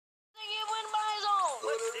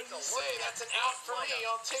say, that's an out for me.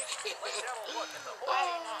 I'll take it.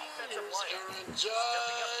 Here's Aaron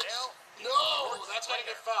Judge. No, that's got to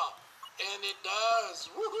get fouled. And it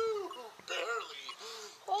does. Woohoo! Barely.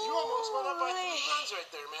 You almost went up by 3 runs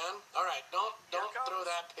right there, man. All right, don't throw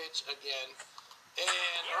that pitch again.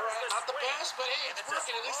 And, all right, not the best, but hey, it's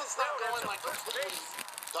working. At least it's not going like completely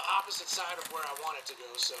the opposite side of where I want it to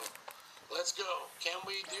go. So let's go. Can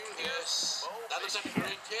we do this? That looks like a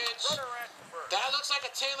great pitch. That looks like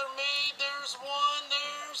a tailor-made. There's one.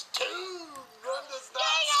 There's two. Run does not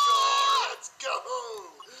score. Let's go.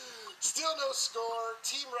 Still no score.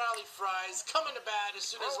 Team Rally Fries coming to bat as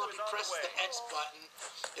soon as Lumpy presses the X button.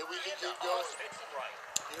 And we can keep going.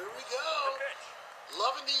 Here we go.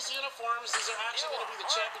 Loving these uniforms. These are actually going to be the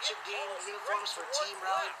championship game uniforms for Team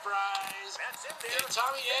Rally Fries. And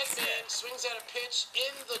Tommy Edman swings at a pitch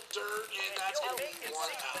in the dirt, and that's going to be 1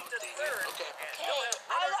 out. Okay.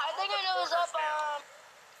 I think I know who's up.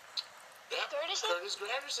 Yep. Curtis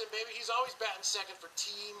Granderson, baby. He's always batting second for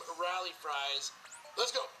Team Rally Fries.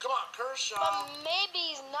 Let's go. Come on, Kershaw. But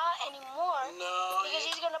maybe he's not anymore. No. Because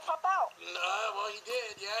he's going to pop out. No, well, he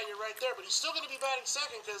did. Yeah, you're right there. But he's still going to be batting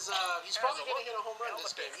second because he's probably going to hit a home run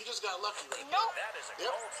this game. He just got lucky right there.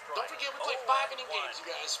 Yep. Don't forget, we play 5-inning games, you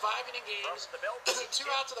guys. 5-inning games. 2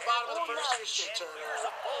 outs at the bottom of the first. Here's Shea Turner.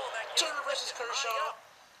 Turner versus Kershaw.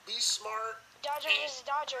 Be smart. Dodgers versus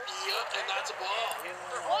Dodgers. Yep, and that's a ball.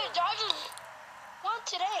 Wait, Dodgers won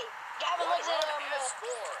today. Gavin looks at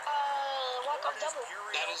walk-off double.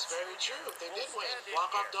 That is very true. They did win.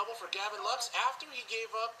 Walk-off double for Gavin Lux after he gave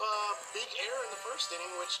up a big error in the first inning,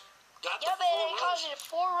 which got the 4 runs. It caused it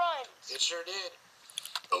 4 runs. It sure did.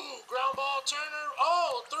 Ooh, ground ball, Turner.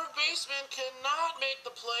 Oh, third baseman cannot make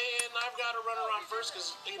the play, and I've got to run around first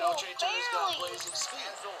because, you know, Trey Turner's got blazing speed.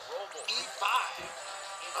 E5.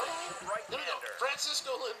 All right. There we go.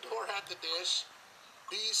 Francisco Lindor had the dish.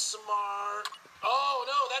 Be smart. Oh,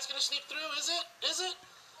 no, that's going to sneak through, is it? Is it?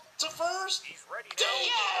 To first? Dang it,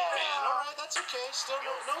 man. All right, that's okay. Still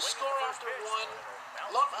no score after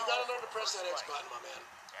 1. Lumpy, you got to learn to press that X button, my man.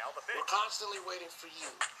 We're constantly waiting for you.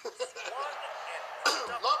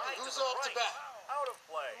 Lumpy, who's up to bat? Out of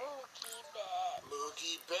play.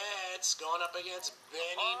 Mookie Betts going up against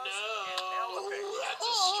Benny No. That's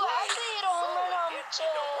a strike. Actually hit a home run to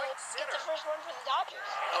get the first one for the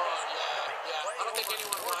Dodgers. Oh, yeah. I don't think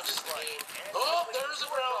anyone watches the game. Oh, there's a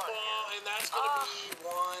ground ball, and that's going to be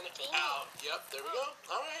 1 out. Yep, there we go.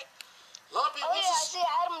 All right. Lumpy, I see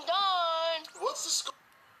Adam Dunn. What's the score?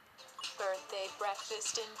 Birthday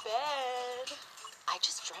breakfast in bed. I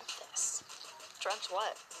just dreamt this. Dreamt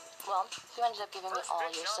what? Well, you ended up giving me all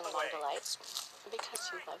your cinnamon delights because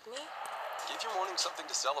you love me. Give your morning something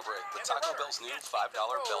to celebrate with Taco Bell's new $5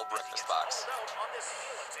 Bell Breakfast Box.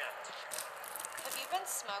 Have you been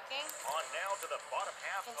smoking? On now to the bottom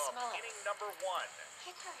half of inning number 1.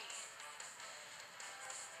 Hickory.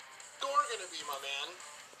 Score going to be, my man?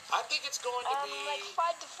 I think it's going to be like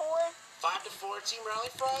 5-4. 5-4 Team Rally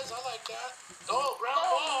Fries. I like that. Oh, ground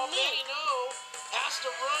ball. Benny No has to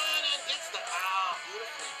run and gets the out.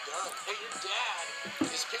 Beautifully done. Hey, your dad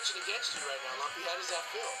is pitching against you right now, Lumpy. How does that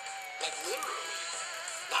feel? Like literally.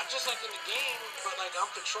 Not just like in the game, but like I'm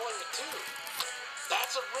controlling it too.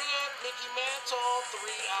 That's a rip. Mickey Mantle. 3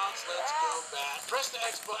 outs. Let's go bat. Press the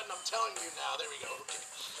X button. I'm telling you now. There we go. Okay.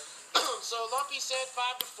 So Lumpy said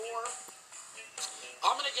 5-4.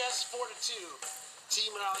 I'm going to guess 4-2.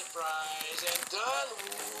 Team Rally Fries. And Dunn,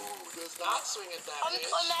 does not swing at that pitch.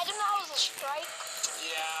 Imagine that was a strike.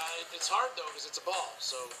 Yeah, it's hard though because it's a ball.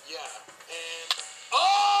 So, yeah. And,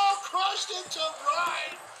 oh, crushed into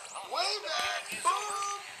right. Way back.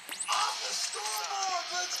 Boom. Off the scoreboard.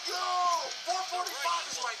 Let's go.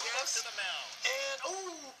 4:45 is my guess. And,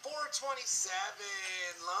 ooh, 4:27.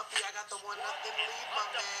 Lumpy, I got the 1-0 lead, my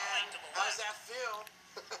man. How's that feel?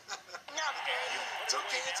 Not good. It's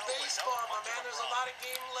okay, it's baseball, my man. There's a lot of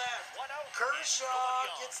game left. Kershaw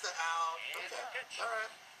gets the out. Okay, all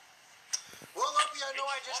right. Well, Lumpy, I know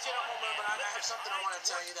I just hit a home run, but I have something I want to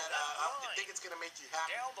tell you that I think it's going to make you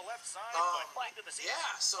happy. Down the left side,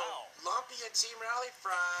 Yeah, so Lumpy and Team Rally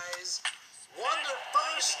Fries won their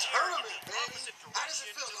first tournament, baby. How does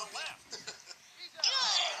it feel, Lumpy?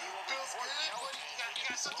 Good. Feels good? What, you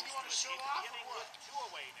got something you want to show off or what?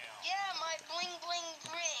 Yeah, my bling bling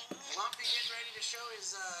ring. Lumpy getting ready to show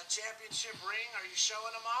his championship ring. Are you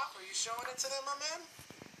showing them off? Are you showing it to them, my man?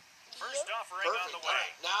 First offering on the Perfect. way. All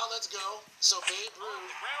right, now let's go. So Babe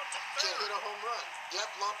Ruth can hit a home run. Yep,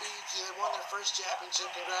 Lumpy, they won their first championship.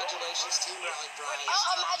 Congratulations, Team Rally Fries.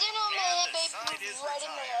 Imagine him hit Babe Ruth right in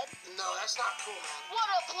the head. No, that's not cool, man. What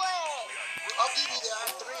a play. I'll give you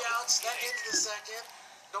that. 3 outs. That ends the second.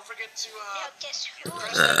 Don't forget to Now guess who?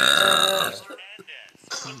 press that next button. Hernandez.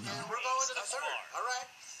 And we're going to the third. All right.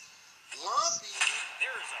 Lumpy.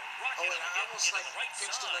 There is a Oh, rocket wait, I almost into like the right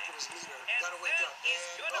pitched it side. like it was meter. And Gotta wake that up. is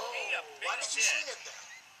And gonna be a why base didn't you swing hit. it then?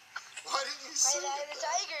 Why didn't you Right swing eye it of the then?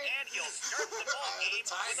 tiger. And he'll start the ball Eye of the game with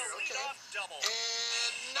tiger, a okay. leadoff double.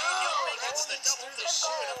 And no, he'll make that it the sneaks double through the to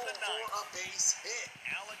shit up the for ninth. a base hit.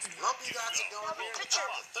 Alex Lumpy got it going Now here my at the top pitcher.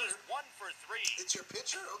 of the third. 1 for 3. It's your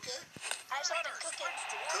pitcher, okay. I have something Runner cooking. sprints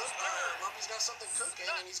Cook, towards third. Lumpy's got something cooking,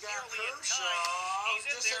 Not and he's got nearly in Kershaw. time. He's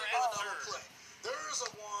in Just there hit a at double third. play. There's a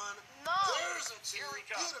one. No. There's a two. Here he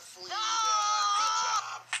comes. Beautifully No. done. Good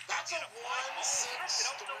job. That's a And a fly ball drifted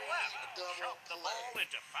out to 1-6-3 left. double Shot the play. ball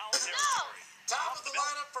into foul territory. Top Off of the belt,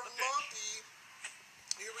 lineup for the pitch. Lumpy.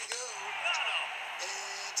 Here we go. Got him.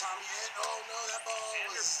 And Tommy Ed. Oh no, that ball Xander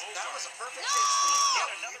was Bogaerts. a perfect pitch for you. Yet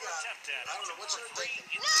Lumpy, another you got, attempt at it. I don't know what 2 you're for 3 thinking.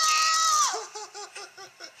 into the game.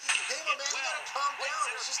 Hey, my man, you gotta calm down.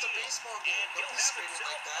 It's just a baseball game. And Don't he'll be have screaming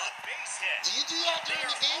himself like that. a base hit. Do you do that during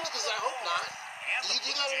the games? Because I hope not. And Do you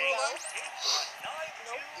do the that in Blue real Jays life? take a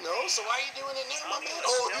 9-2 No, so why are you doing it now, my man?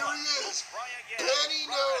 Oh, here he is. Benny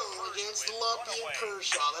No against Lumpy and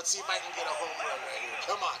Kershaw. Let's see if I can get a home run right here.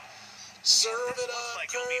 Come on. Serve it up,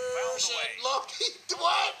 Kershaw. Lumpy,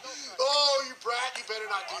 what? Oh, you brat. You better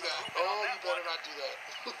not do that. Oh, you better not do that.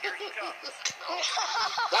 Here he comes.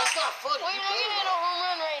 That's not funny. Well, You you're not better gonna hit a not. home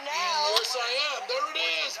run right now. Yes, I am. There it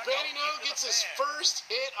is. Benny No gets his first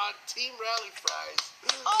hit on Team Rally Fries.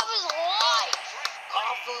 Of his life.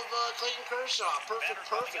 Off of Clayton Kershaw. Perfect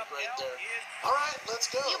right there. All right, let's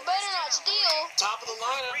go. You better not steal. Top of the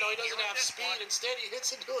lineup. No, he doesn't have speed. Instead, he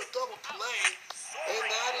hits into a double play. And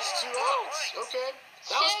that is 2 outs. Okay.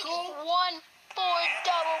 That was cool. 6-1-4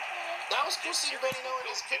 double. That was cool seeing Benny No in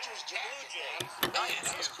his pitcher's jacket, man. Man,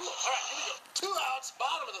 that was cool. All right, here we go. 2 outs,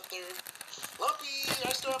 bottom of the third. Lumpy,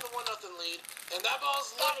 I still have a 1-0 lead. And that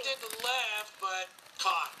ball's lifted to left, but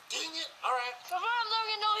caught. Dang it. All right. Come on,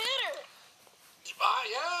 Logan, no hitter.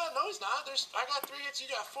 Yeah, no, he's not. I got 3 hits,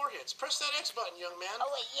 you got 4 hits. Press that X button, young man. Oh,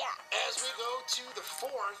 wait, yeah. As we go to the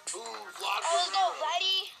 4th. Ooh, Vlad Oh, let's go, Guerrero.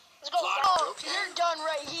 Vladdy. Let's go. Vlad, Oh, okay. you're done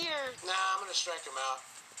right here. Nah, I'm going to strike him out.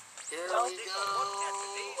 Here Oh. we go.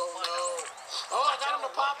 Oh, no. Oh, I got him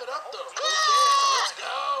to pop it up, though. Okay, let's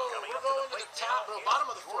go. We're going to the top, no, bottom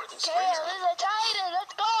of the 4th. The Okay, screen's this is a tight end.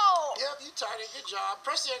 Let's go. Yep, you tied it. Good job.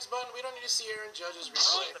 Press the X button. We don't need to see Aaron Judge's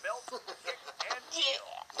replay. The belt, hit, and Yeah.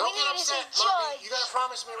 Don't We get need to see upset, Lumpy. Judge. You gotta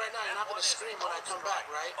promise me right now you're not gonna scream when I come back,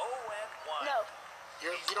 right? 0-1. No,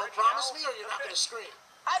 You don't promise me, or you're not gonna scream?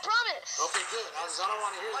 I promise. Okay, good. I don't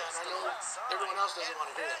want to hear that. And I know everyone else doesn't want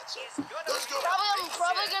to hear that. So let's go. I'm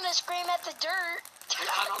probably gonna scream at the dirt.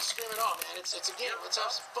 I don't scream at all, man. It's a game. Let's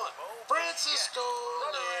have some fun. Francisco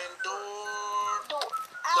Lindor.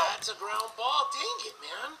 Ow. That's a ground ball. Dang it,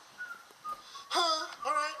 man. Huh.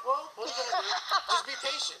 All right. Well, what are you gonna do? Just be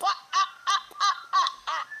patient. What?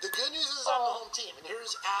 The good news is I'm the home team, and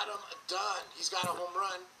here's Adam Dunn. He's got a home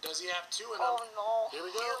run. Does he have 2 in him? Oh no. Here we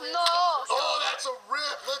go. No. Oh, that's a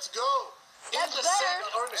rip. Let's go. In That's the better. second,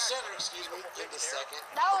 or in the center, excuse me. In the second.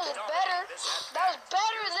 That was better. That was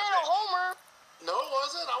better than a homer. No, it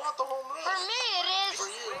wasn't. I want the home run. For me, it is. For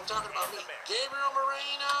you, I'm talking about me. Gabriel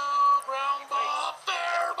Moreno, ground ball,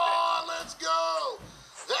 fair ball. Let's go.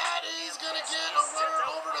 That is going to get a runner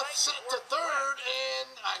over to third, and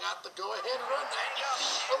I got the go-ahead run 90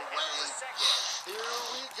 feet away. Here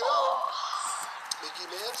we go. Mickey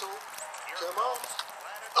Mantle, come on.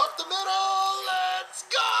 Up the middle, let's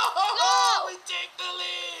go! No! We take the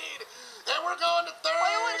lead, and we're going to third,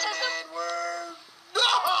 Wait, you wanna test him? and we're no!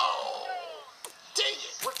 Dang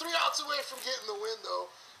it, we're 3 outs away from getting the win, though.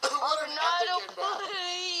 What an Arenado, epic at-bat!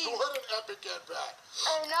 please. What an epic at-bat!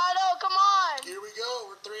 Arenado, come on. Here we go,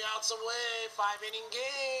 we're 3 outs away, 5-inning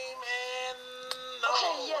game, and no!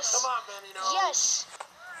 Okay, yes. Come on, Benny, no! Yes.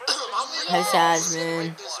 I'm leaving Hi, it.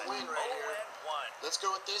 Jasmine. This win right here. Let's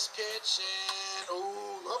go with this pitch, and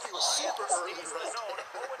oh, Lumpy was super early right there.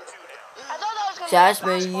 I thought that was gonna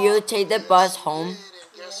Jasmine, be a you fastball. take the bus home. And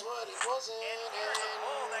guess what? It wasn't,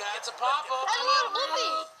 and that's a pop-up. That's Come on, not Lumpy.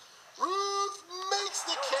 Ruth makes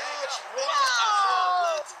the catch. One No.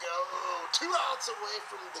 out. Let's go. 2 outs away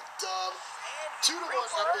from the dub. 2-1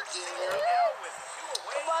 epic game here.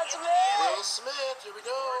 Come on, Smith. Will Smith, here we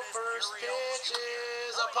go. First pitch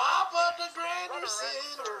is a pop-up to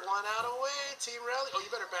Granderson. We're 1 out away. Team Rally. Oh, you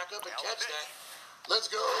better back up and catch that. Let's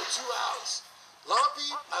go. 2 outs. Lumpy,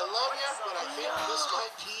 I love you, but I think this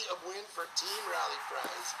might be a win for Team Rally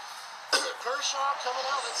Fries. Kershaw coming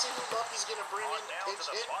out. Let's see who Lumpy's going to bring in to pinch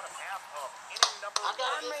hit. I got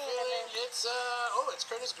a good feeling it's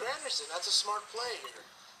Curtis Granderson. That's a smart play here.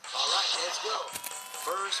 All right, let's go.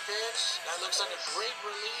 First pitch, that looks like a great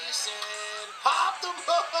release, and pop them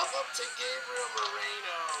up to Gabriel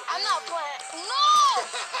Moreno. I'm not playing. No!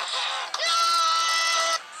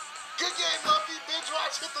 Good game, Lumpy. Binge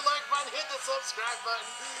watch, hit the like button, hit the subscribe button.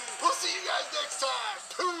 We'll see you guys next time.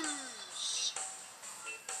 Peace.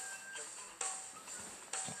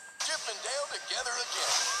 Chip and Dale together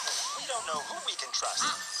again. We don't know who we can trust.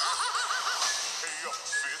 Hey up,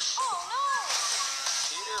 fish. Oh no!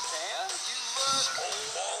 Peter Pan? You look old,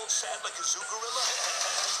 bald, sad like a zoo gorilla.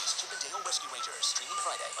 These Chip and Dale Rescue Rangers, streaming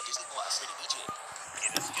Friday on Disney Plus. Rated PG.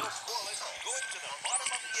 It is still scoreless, going to the bottom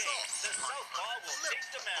of the eighth. The southpaw will take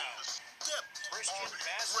the mound. Christian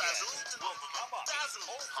Vasquez will come up. He's 0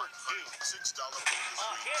 for 2. A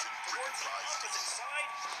hit towards the opposite side,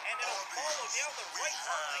 and it'll follow down the right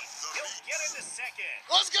line. He'll get into second.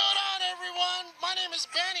 What's going on, everyone? My name is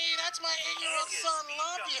Benny. That's my 8-year-old son,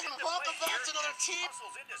 Lumpy, and welcome back to another team.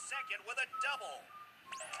 Hustles into second with a double.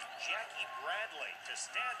 Jackie Bradley to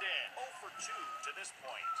stand in. 0 for 2 to this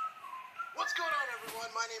point. What's going on, everyone?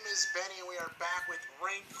 My name is Benny, and we are back with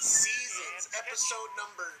Ranked Seasons, episode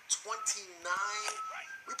number 29.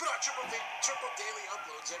 We put out triple daily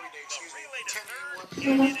uploads every day, excuse me, 10 a.m., 1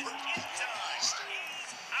 p.m. And it is in time.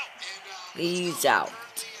 He's out. And, He's out.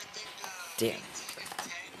 currently, I think, Damn. 10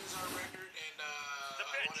 is our record, and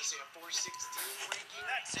I want to say a 416 ranking.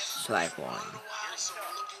 That's it. Strike Quite one. a while, so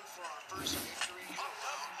we're looking for our first victory in a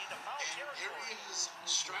while. And here he is,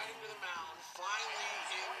 striding to the mound, finally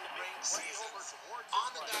in Ranked Seasons, on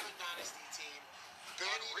the Diamond Dynasty team,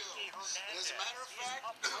 Benny Hill. And as a matter of fact,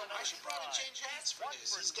 I should probably change hats for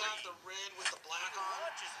this. He's got the red with the black on,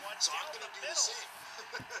 so I'm going to do the same.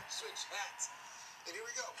 Switch hats. And here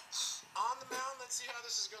we go. On the mound, let's see how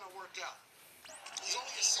this is going to work out. He's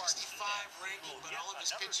only a 65 ranking, but all of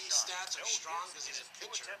his pitching stats are strong because he's a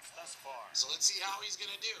pitcher. So let's see how he's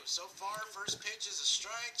going to do. So far, first pitch is a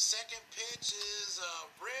strike. Second pitch is a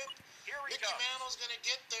rip. Mickey Mantle's going to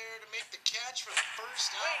get there to make the catch for the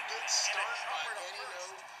first out. Good start by Benny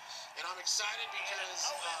Hill. And I'm excited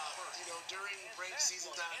because, during Ranked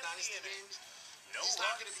Season Dynasty games, he's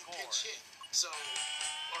not going to be pinch hit. So,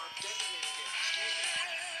 or designated hit, excuse me.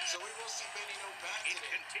 So we will see Benny Hill back It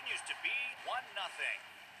today. continues to be 1-0.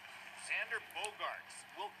 Xander Bogaerts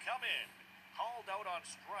will come in. Called out on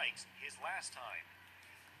strikes his last time.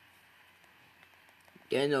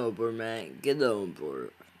 Get over, man. Get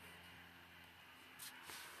over.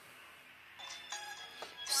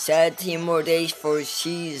 17 more days for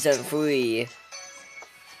season 3.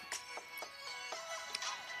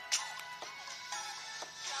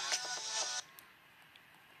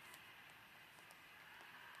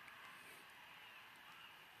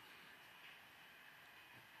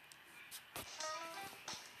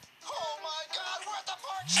 Oh my God, we're at the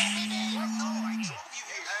park, Chippy. No, I drove you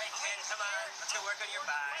here. All right, Ken, come on. Let's go work on your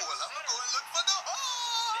bike. Well, I'm gonna go and look for the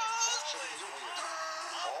horse.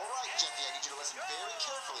 All right, Jeffy, I need you to listen very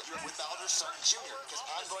carefully. You're with Alder's son, Junior, because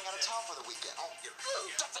I'm going out of town for the weekend. Oh,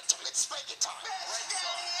 it's spanking time. Hey,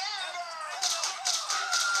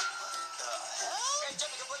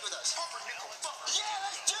 Jeffy, come play with us. Yeah,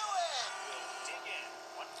 let's do it. Dig in.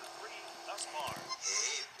 1 for 3 thus far.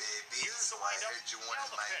 Hey, baby, so I heard you wanted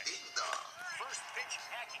my ding dong. First pitch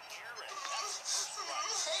hacking here, and that's the first strike.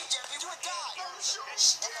 Hey, Jeffy, do a dive. I'm so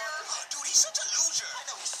scared. Dude, he's such a loser. I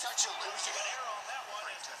know he's such a loser. An error on that one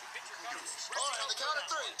as the pitcher comes. All right, on the count of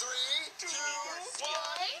 3. 3, 2, 1.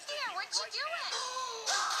 Hey there, what you doing?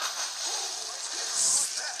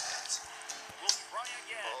 We'll try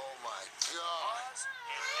again. Oh, my God. Pause,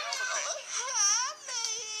 and now the pitch.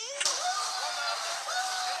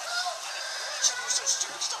 Jeffy, you're so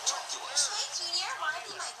stupid. Stop talking to us. Hey, Junior, wanna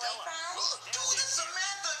be my boyfriend? Dude, it's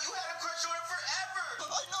Samantha. You had a crush on her forever.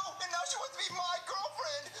 I know, and now she wants to be my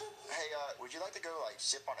girlfriend. Hey, would you like to go,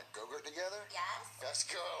 sip on a go-gurt together? Yes. Let's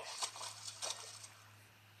go.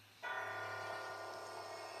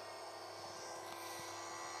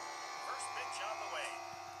 First pitch on the way.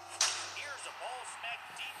 Here's a ball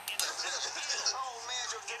smacked deep into center field. Oh, man,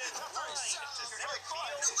 you're It is very lined sound. to You're center very fun.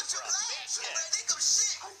 field It was your for a legs, big man. hit. They go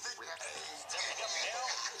shit. I think we have to... Stepping up now.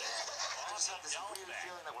 I just have this weird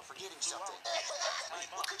feeling that we're forgetting something.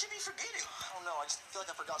 What could you be forgetting? I don't know. I just feel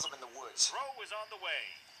like I forgot something in the woods. Throw is on the way.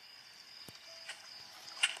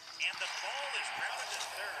 And the ball is grounded to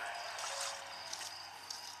third.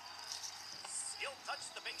 He'll touch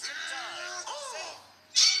the base in time.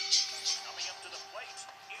 Coming up to the plate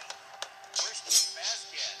is Christian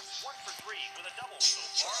Vasquez. 1 for 3 with a double so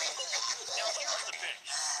far.